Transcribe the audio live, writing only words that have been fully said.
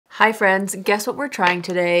Hi friends, guess what we're trying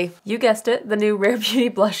today? You guessed it, the new Rare Beauty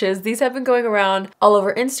blushes. These have been going around all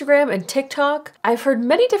over Instagram and TikTok. I've heard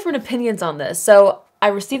many different opinions on this, so I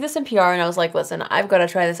received this in PR and I was like, listen, I've got to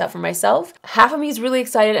try this out for myself. Half of me is really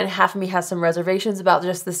excited and half of me has some reservations about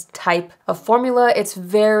just this type of formula. It's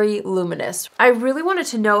very luminous. I really wanted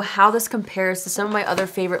to know how this compares to some of my other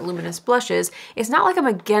favorite luminous blushes. It's not like I'm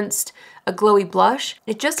against a glowy blush.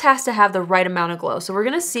 It just has to have the right amount of glow. So we're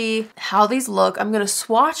gonna see how these look. I'm gonna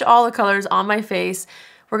swatch all the colors on my face.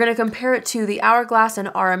 We're gonna compare it to the Hourglass and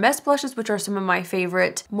RMS blushes, which are some of my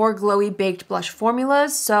favorite, more glowy baked blush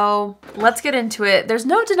formulas. So let's get into it. There's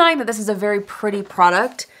no denying that this is a very pretty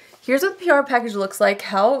product. Here's what the PR package looks like.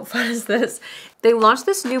 How fun is this? They launched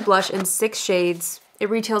this new blush in 6 shades. It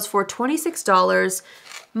retails for $26.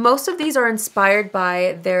 Most of these are inspired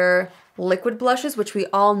by their liquid blushes, which we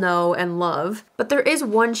all know and love. But there is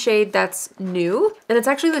one shade that's new, and it's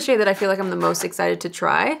actually the shade that I feel like I'm the most excited to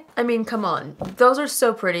try. I mean, come on. Those are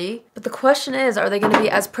so pretty. But the question is, are they going to be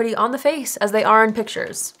as pretty on the face as they are in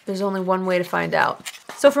pictures? There's only one way to find out.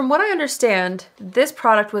 So from what I understand, this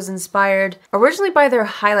product was inspired originally by their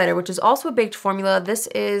highlighter, which is also a baked formula. This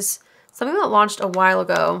is something that launched a while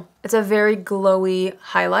ago. It's a very glowy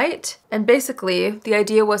highlight. And basically, the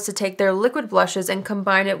idea was to take their liquid blushes and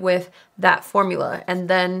combine it with that formula. And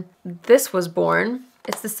then this was born.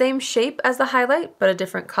 It's the same shape as the highlight, but a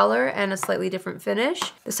different color and a slightly different finish.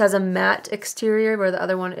 This has a matte exterior where the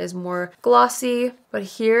other one is more glossy. But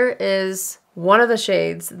here is one of the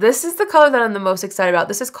shades. This is the color that I'm the most excited about.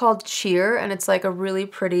 This is called Cheer, and it's like a really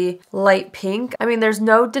pretty light pink. I mean, there's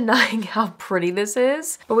no denying how pretty this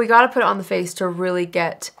is, but we gotta put it on the face to really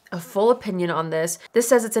get a full opinion on this. This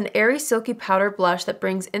says it's an airy, silky powder blush that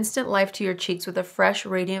brings instant life to your cheeks with a fresh,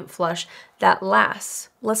 radiant flush that lasts.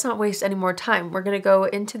 Let's not waste any more time. We're gonna go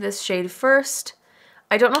into this shade first.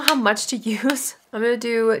 I don't know how much to use. I'm gonna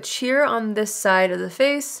do Cheer on this side of the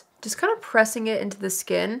face, just kind of pressing it into the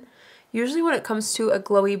skin. Usually when it comes to a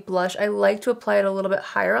glowy blush, I like to apply it a little bit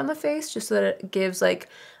higher on the face just so that it gives like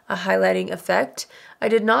a highlighting effect. I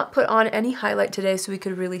did not put on any highlight today so we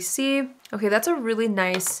could really see. Okay, that's a really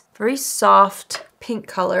nice, very soft pink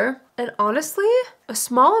color. And honestly, a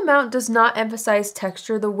small amount does not emphasize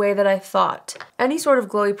texture the way that I thought. Any sort of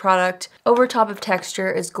glowy product over top of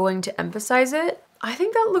texture is going to emphasize it. I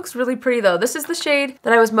think that looks really pretty though. This is the shade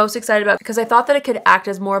that I was most excited about because I thought that it could act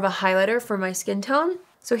as more of a highlighter for my skin tone.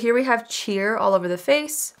 So here we have Cheer all over the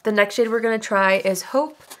face. The next shade we're gonna try is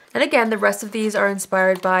Hope. And again, the rest of these are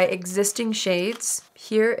inspired by existing shades.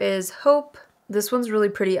 Here is Hope. This one's really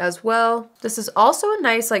pretty as well. This is also a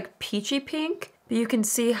nice like peachy pink, but you can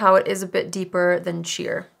see how it is a bit deeper than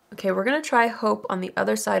Cheer. Okay, we're gonna try Hope on the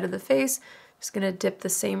other side of the face. Just gonna dip the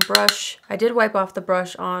same brush. I did wipe off the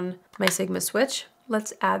brush on my Sigma Switch.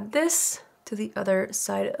 Let's add this to the other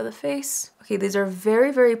side of the face. Okay, these are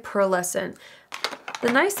very, very pearlescent.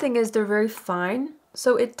 The nice thing is they're very fine,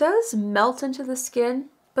 so it does melt into the skin,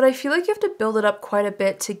 but I feel like you have to build it up quite a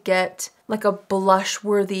bit to get like a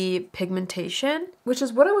blush-worthy pigmentation, which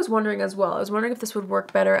is what I was wondering as well. I was wondering if this would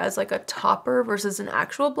work better as like a topper versus an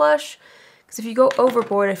actual blush. Because if you go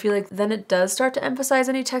overboard, I feel like then it does start to emphasize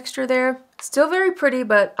any texture there. Still very pretty,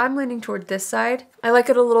 but I'm leaning toward this side. I like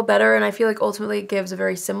it a little better, and I feel like ultimately it gives a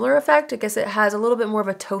very similar effect. I guess it has a little bit more of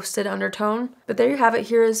a toasted undertone. But there you have it.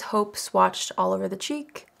 Here is Hope swatched all over the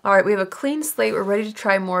cheek. All right, we have a clean slate. We're ready to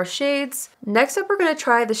try more shades. Next up, we're gonna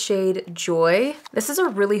try the shade Joy. This is a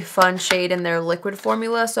really fun shade in their liquid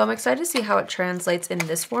formula, so I'm excited to see how it translates in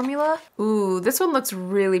this formula. Ooh, this one looks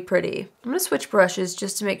really pretty. I'm gonna switch brushes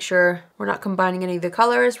just to make sure we're not combining any of the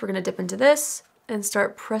colors. We're gonna dip into this and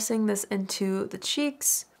start pressing this into the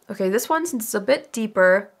cheeks. Okay, this one, since it's a bit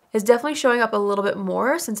deeper, is definitely showing up a little bit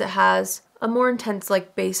more since it has a more intense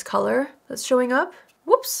like base color that's showing up.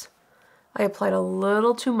 Whoops. I applied a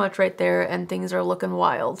little too much right there and things are looking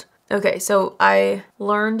wild. Okay, so I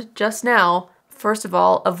learned just now, first of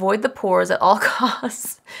all, avoid the pores at all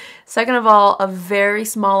costs. Second of all, a very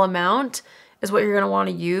small amount is what you're gonna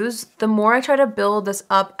wanna use. The more I try to build this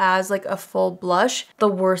up as like a full blush, the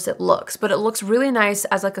worse it looks. But it looks really nice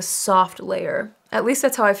as like a soft layer. At least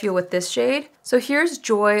that's how I feel with this shade. So here's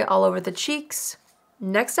Joy all over the cheeks.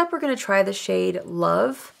 Next up, we're gonna try the shade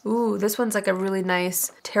Love. Ooh, this one's like a really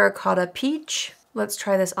nice terracotta peach. Let's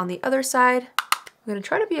try this on the other side. I'm gonna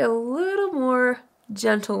try to be a little more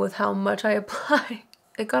gentle with how much I apply.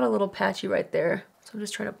 It got a little patchy right there, so I'm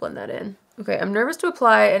just trying to blend that in. Okay, I'm nervous to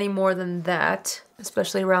apply any more than that,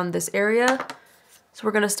 especially around this area. So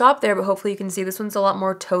we're gonna stop there, but hopefully you can see this one's a lot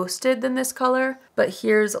more toasted than this color. But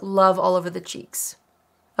here's Love all over the cheeks.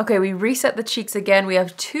 Okay, we reset the cheeks again. We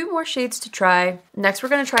have 2 more shades to try. Next, we're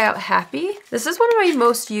gonna try out Happy. This is one of my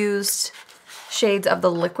most used shades of the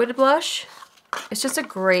liquid blush. It's just a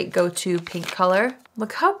great go-to pink color.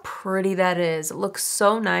 Look how pretty that is. It looks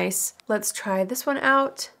so nice. Let's try this one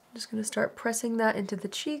out. I'm just gonna start pressing that into the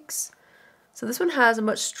cheeks. So this one has a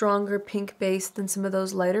much stronger pink base than some of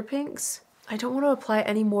those lighter pinks. I don't want to apply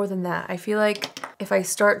any more than that. I feel like if I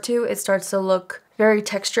start to, it starts to look very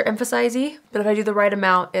texture emphasizey, but if I do the right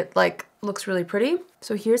amount, it like looks really pretty.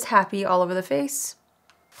 So here's Happy all over the face.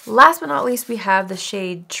 Last but not least, we have the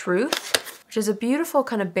shade Truth, which is a beautiful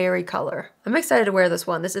kind of berry color. I'm excited to wear this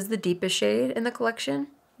one. This is the deepest shade in the collection.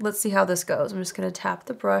 Let's see how this goes. I'm just gonna tap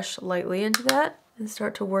the brush lightly into that and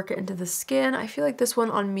start to work it into the skin. I feel like this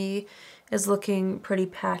one on me is looking pretty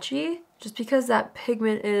patchy, just because that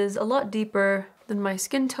pigment is a lot deeper than my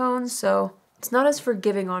skin tone, so it's not as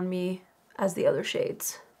forgiving on me as the other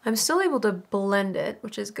shades. I'm still able to blend it,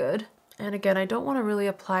 which is good. And again, I don't want to really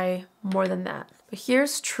apply more than that. But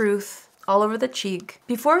here's Truth all over the cheek.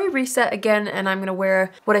 Before we reset again, and I'm gonna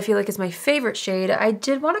wear what I feel like is my favorite shade, I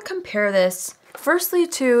did want to compare this firstly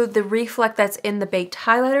to the Reflect that's in the baked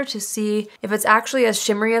highlighter to see if it's actually as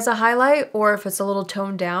shimmery as a highlight or if it's a little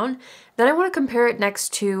toned down. Then I want to compare it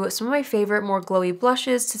next to some of my favorite more glowy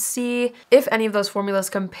blushes to see if any of those formulas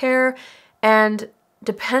compare, and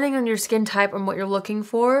depending on your skin type and what you're looking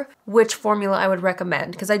for, which formula I would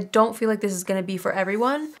recommend, because I don't feel like this is going to be for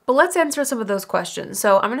everyone. But let's answer some of those questions.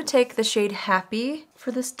 So I'm going to take the shade Happy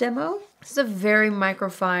for this demo. This is a very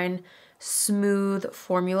microfine, smooth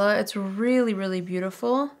formula. It's really, really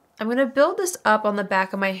beautiful. I'm gonna build this up on the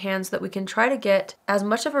back of my hand so that we can try to get as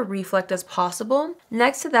much of a reflect as possible.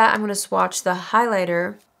 Next to that, I'm gonna swatch the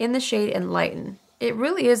highlighter in the shade Enlighten. It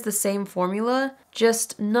really is the same formula,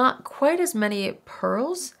 just not quite as many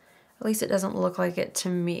pearls. At least it doesn't look like it to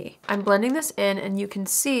me. I'm blending this in and you can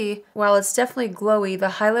see, while it's definitely glowy, the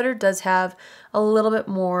highlighter does have a little bit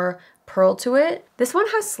more pearl to it. This one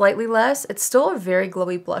has slightly less. It's still a very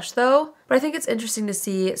glowy blush though, but I think it's interesting to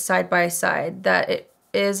see side by side that it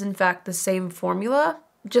is in fact the same formula,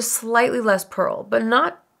 just slightly less pearl, but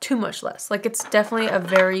not too much less. Like, it's definitely a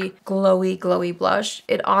very glowy blush.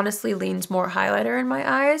 It honestly leans more highlighter in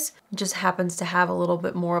my eyes. It just happens to have a little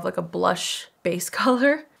bit more of like a blush base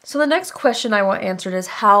color. So the next question I want answered is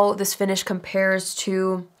how this finish compares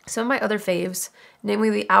to some of my other faves, namely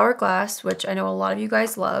the Hourglass, which I know a lot of you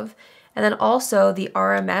guys love, and then also the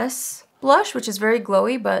RMS blush, which is very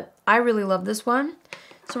glowy, but I really love this one.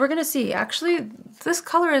 So we're gonna see. Actually, this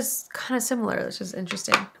color is kind of similar, which is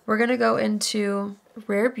interesting. We're gonna go into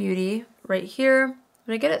Rare Beauty right here. I'm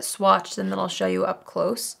gonna get it swatched and then I'll show you up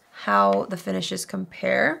close how the finishes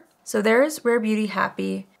compare. So there's Rare Beauty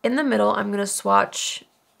Happy. In the middle, I'm gonna swatch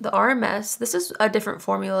the RMS. This is a different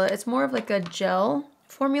formula. It's more of like a gel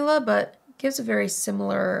formula, but gives a very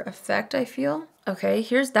similar effect, I feel. Okay,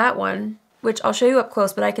 here's that one, which I'll show you up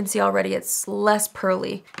close, but I can see already it's less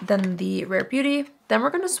pearly than the Rare Beauty. Then we're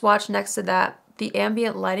gonna swatch next to that the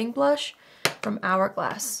Ambient Lighting Blush from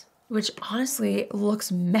Hourglass, which honestly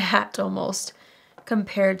looks matte almost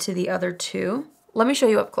compared to the other two. Let me show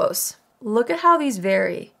you up close. Look at how these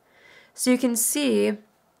vary. So you can see,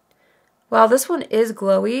 while this one is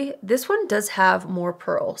glowy, this one does have more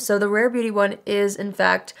pearl. So the Rare Beauty one is in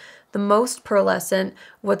fact the most pearlescent.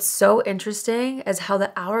 What's so interesting is how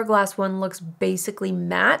the Hourglass one looks basically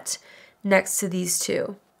matte next to these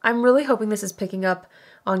two. I'm really hoping this is picking up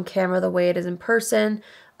on camera the way it is in person.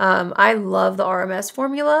 I love the RMS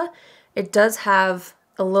formula. It does have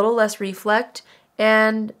a little less reflect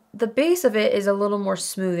and the base of it is a little more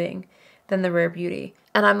smoothing than the Rare Beauty.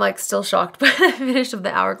 And I'm like still shocked by the finish of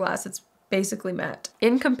the Hourglass. It's basically matte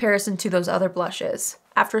in comparison to those other blushes.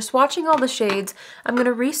 After swatching all the shades, I'm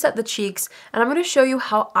gonna reset the cheeks and I'm gonna show you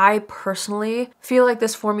how I personally feel like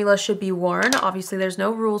this formula should be worn. Obviously there's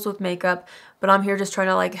no rules with makeup, but I'm here just trying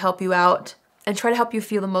to like help you out and try to help you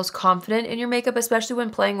feel the most confident in your makeup, especially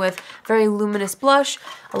when playing with very luminous blush.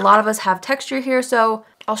 A lot of us have texture here, so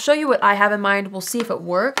I'll show you what I have in mind. We'll see if it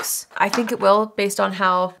works. I think it will based on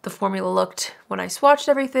how the formula looked when I swatched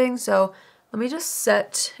everything, so let me just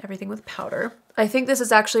set everything with powder. I think this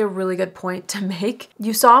is actually a really good point to make.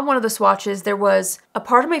 You saw in one of the swatches, there was a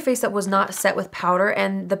part of my face that was not set with powder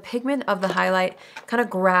and the pigment of the highlight kind of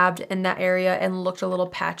grabbed in that area and looked a little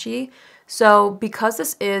patchy. So because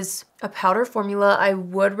this is a powder formula, I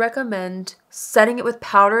would recommend setting it with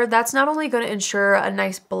powder. That's not only going to ensure a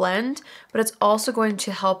nice blend, but it's also going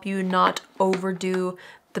to help you not overdo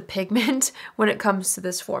the pigment when it comes to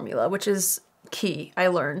this formula, which is key. I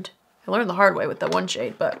learned the hard way with that one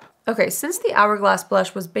shade, but okay, since the Hourglass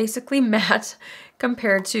blush was basically matte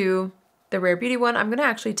compared to the Rare Beauty one, I'm gonna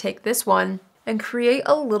actually take this one and create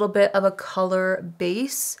a little bit of a color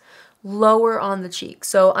base lower on the cheek.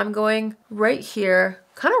 So I'm going right here,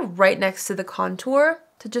 kind of right next to the contour,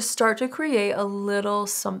 to just start to create a little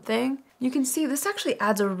something. You can see this actually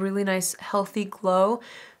adds a really nice healthy glow.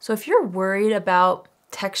 So if you're worried about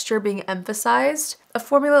texture being emphasized, a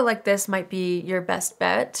formula like this might be your best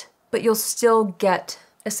bet, but you'll still get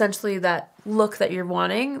essentially that look that you're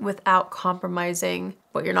wanting without compromising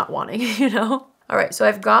what you're not wanting, you know? All right, so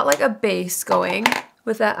I've got like a base going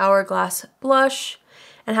with that Hourglass blush.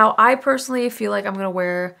 And how I personally feel like I'm gonna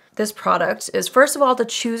wear this product is, first of all, to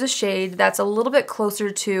choose a shade that's a little bit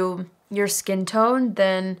closer to your skin tone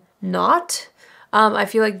than not. I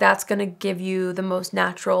feel like that's gonna give you the most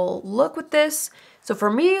natural look with this. So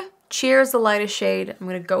for me, Cheer is the lightest shade. I'm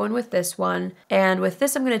gonna go in with this one. And with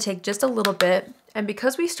this, I'm gonna take just a little bit. And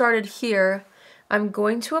because we started here, I'm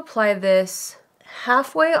going to apply this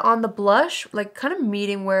halfway on the blush, like kind of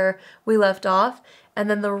meeting where we left off, and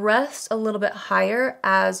then the rest a little bit higher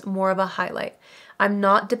as more of a highlight. I'm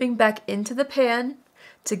not dipping back into the pan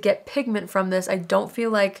to get pigment from this. I don't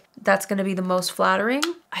feel like that's gonna be the most flattering.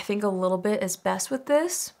 I think a little bit is best with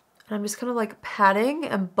this. And I'm just kind of like patting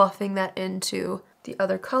and buffing that into the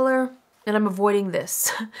other color. And I'm avoiding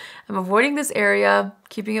this. I'm avoiding this area,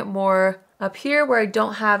 keeping it more up here where I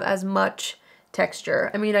don't have as much texture.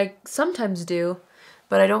 I mean, I sometimes do,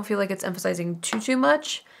 but I don't feel like it's emphasizing too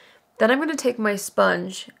much. Then I'm gonna take my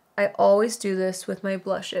sponge. I always do this with my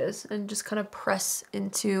blushes and just kind of press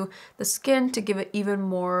into the skin to give it even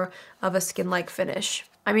more of a skin-like finish.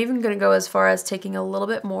 I'm even gonna go as far as taking a little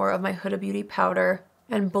bit more of my Huda Beauty powder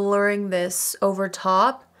and blurring this over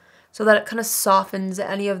top so that it kind of softens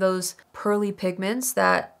any of those pearly pigments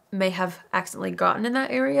that may have accidentally gotten in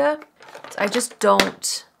that area.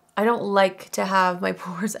 I don't like to have my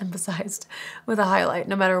pores emphasized with a highlight,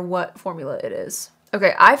 no matter what formula it is.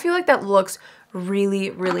 Okay, I feel like that looks really,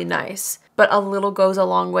 really nice, but a little goes a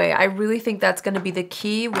long way. I really think that's gonna be the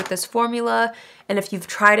key with this formula. And if you've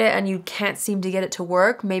tried it and you can't seem to get it to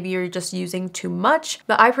work, maybe you're just using too much.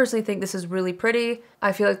 But I personally think this is really pretty.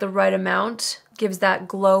 I feel like the right amount gives that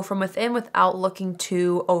glow from within without looking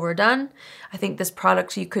too overdone. I think this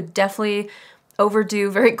product you could definitely overdo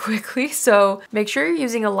very quickly, so make sure you're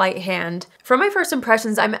using a light hand. From my first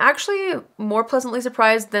impressions, I'm actually more pleasantly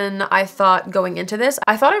surprised than I thought going into this.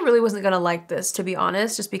 I thought I really wasn't gonna like this, to be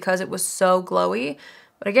honest, just because it was so glowy.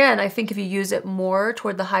 But again, I think if you use it more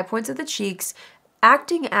toward the high points of the cheeks,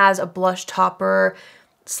 acting as a blush topper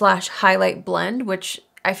 / highlight blend, which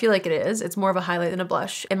I feel like it is. It's more of a highlight than a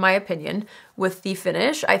blush, in my opinion, with the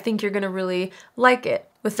finish. I think you're gonna really like it.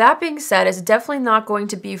 With that being said, it's definitely not going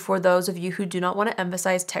to be for those of you who do not want to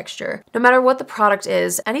emphasize texture. No matter what the product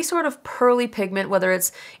is, any sort of pearly pigment, whether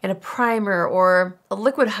it's in a primer or a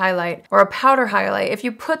liquid highlight or a powder highlight, if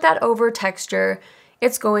you put that over texture,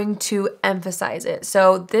 it's going to emphasize it.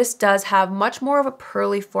 So this does have much more of a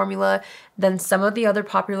pearly formula than some of the other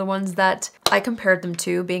popular ones that I compared them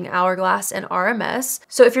to, being Hourglass and RMS.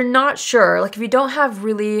 So if you're not sure, like if you don't have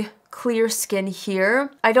really clear skin here,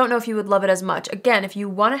 I don't know if you would love it as much. Again, if you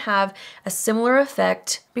want to have a similar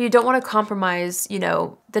effect, but you don't want to compromise, you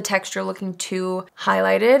know, the texture looking too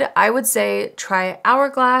highlighted, I would say try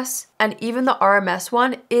Hourglass, and even the RMS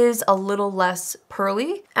one is a little less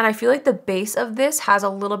pearly. And I feel like the base of this has a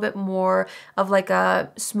little bit more of like a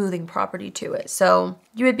smoothing property to it. So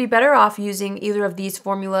you would be better off using either of these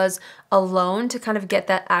formulas alone to kind of get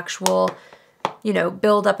that actual, you know,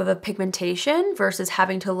 build up of a pigmentation versus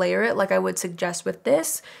having to layer it like I would suggest with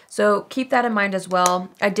this. So keep that in mind as well.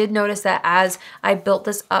 I did notice that as I built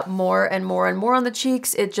this up more and more and more on the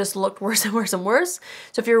cheeks, it just looked worse and worse and worse.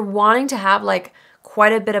 So if you're wanting to have like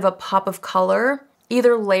quite a bit of a pop of color,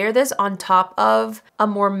 either layer this on top of a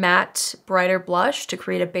more matte, brighter blush to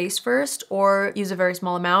create a base first, or use a very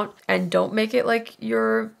small amount and don't make it like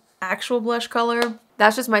your actual blush color.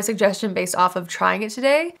 That's just my suggestion based off of trying it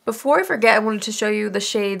today. Before I forget, I wanted to show you the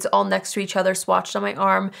shades all next to each other swatched on my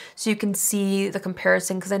arm so you can see the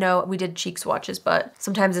comparison, because I know we did cheek swatches, but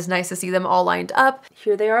sometimes it's nice to see them all lined up.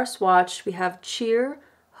 Here they are swatched. We have Cheer,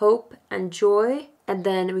 Hope, and Joy, and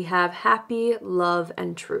then we have Happy, Love,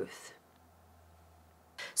 and Truth.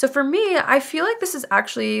 So for me, I feel like this is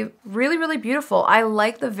actually really, really beautiful. I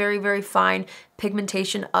like the very, very fine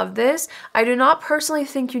pigmentation of this. I do not personally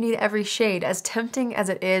think you need every shade. As tempting as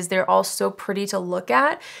it is, they're all so pretty to look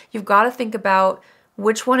at. You've got to think about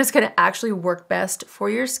which one is going to actually work best for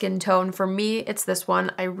your skin tone. For me, it's this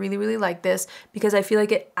one. I really, really like this because I feel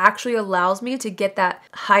like it actually allows me to get that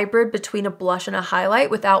hybrid between a blush and a highlight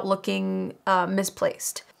without looking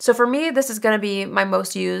misplaced. So for me, this is going to be my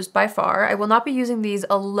most used by far. I will not be using these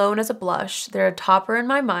alone as a blush. They're a topper in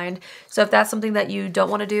my mind. So if that's something that you don't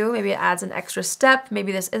want to do, maybe it adds an extra step,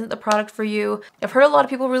 maybe this isn't the product for you. I've heard a lot of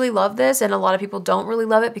people really love this and a lot of people don't really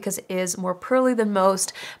love it because it is more pearly than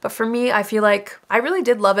most. But for me, I feel like I really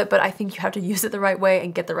did love it, but I think you have to use it the right way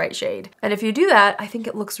and get the right shade. And if you do that, I think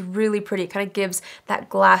it looks really pretty. It kind of gives that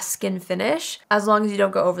glass skin finish as long as you don't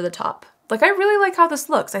go over the top. Like, I really like how this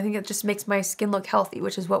looks. I think it just makes my skin look healthy,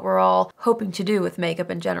 which is what we're all hoping to do with makeup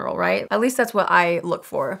in general, right? At least that's what I look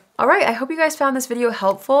for. All right, I hope you guys found this video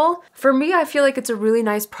helpful. For me, I feel like it's a really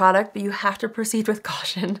nice product, but you have to proceed with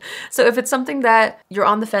caution. So if it's something that you're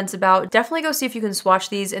on the fence about, definitely go see if you can swatch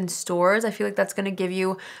these in stores. I feel like that's gonna give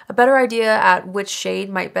you a better idea at which shade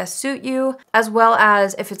might best suit you, as well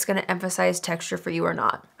as if it's gonna emphasize texture for you or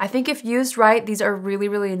not. I think if used right, these are really,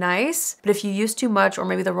 really nice, but if you use too much or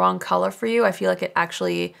maybe the wrong color for you, I feel like it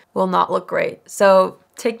actually will not look great. So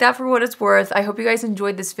take that for what it's worth. I hope you guys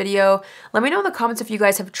enjoyed this video. Let me know in the comments if you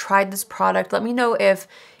guys have tried this product. Let me know if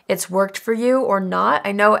it's worked for you or not.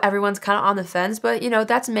 I know everyone's kind of on the fence, but you know,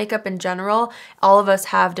 that's makeup in general. All of us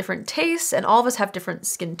have different tastes and all of us have different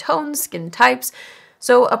skin tones, skin types.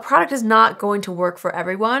 So a product is not going to work for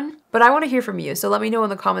everyone, but I want to hear from you. So let me know in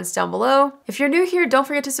the comments down below. If you're new here, don't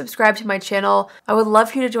forget to subscribe to my channel. I would love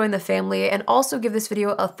for you to join the family and also give this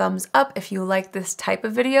video a thumbs up if you like this type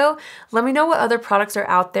of video. Let me know what other products are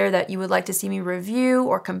out there that you would like to see me review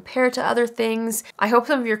or compare to other things. I hope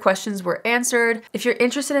some of your questions were answered. If you're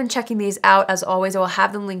interested in checking these out, as always, I will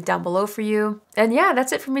have them linked down below for you. And yeah,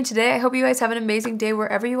 that's it for me today. I hope you guys have an amazing day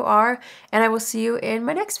wherever you are, and I will see you in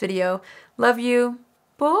my next video. Love you.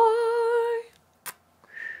 Bye.